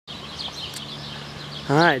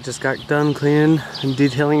Alright, just got done cleaning and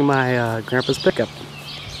detailing my grandpa's pickup.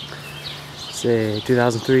 It's a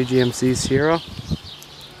 2003 GMC Sierra.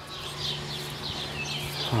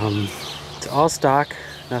 It's all stock,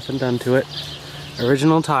 nothing done to it.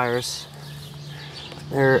 Original tires.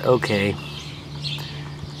 They're okay.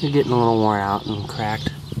 They're getting a little worn out and cracked.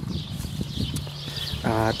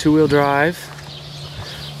 Two-wheel drive,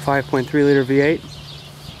 5.3 liter V8.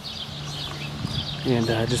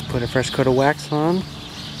 And just put a fresh coat of wax on.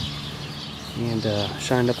 And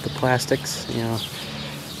shined up the plastics, you know,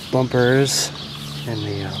 bumpers and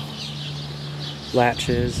the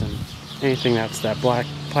latches and anything that's that black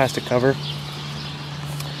plastic cover.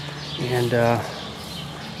 And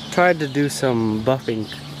tried to do some buffing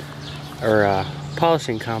or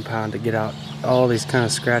polishing compound to get out all these kind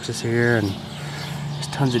of scratches here, and there's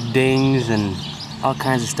tons of dings and all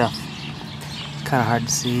kinds of stuff. It's kind of hard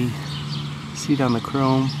to see it on the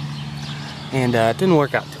chrome, and it didn't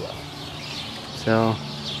work out too well. So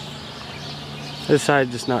I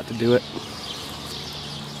decided just not to do it.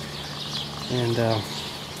 And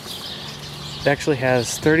it actually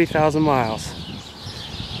has 30,000 miles.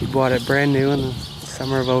 We bought it brand new in the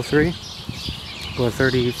summer of 03. Or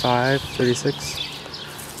 35,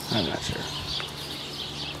 36. I'm not sure.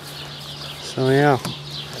 So yeah.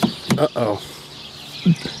 Uh-oh.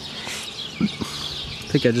 I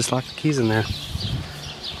think I just locked the keys in there.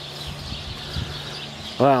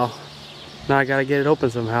 Well, now I gotta get it open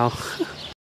somehow.